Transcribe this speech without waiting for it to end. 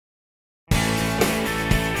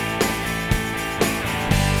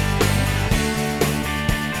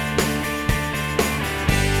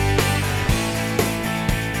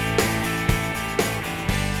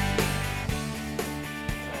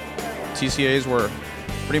TCEA is where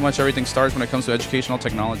pretty much everything starts when it comes to educational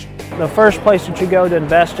technology. The first place that you go to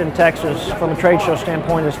invest in Texas from a trade show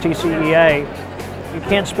standpoint is TCEA. You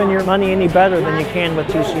can't spend your money any better than you can with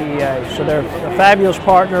TCEA. So they're a fabulous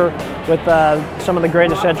partner with some of the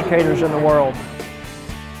greatest educators in the world.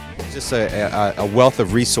 Just a wealth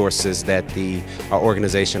of resources that our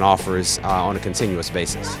organization offers on a continuous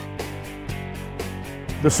basis.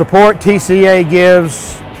 The support TCEA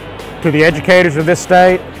gives to the educators of this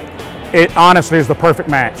state, it honestly is the perfect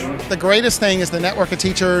match. The greatest thing is the network of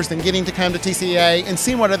teachers and getting to come to TCEA and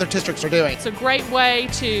seeing what other districts are doing. It's a great way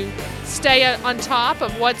to stay on top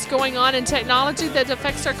of what's going on in technology that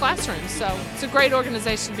affects our classrooms. So it's a great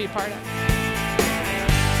organization to be a part of.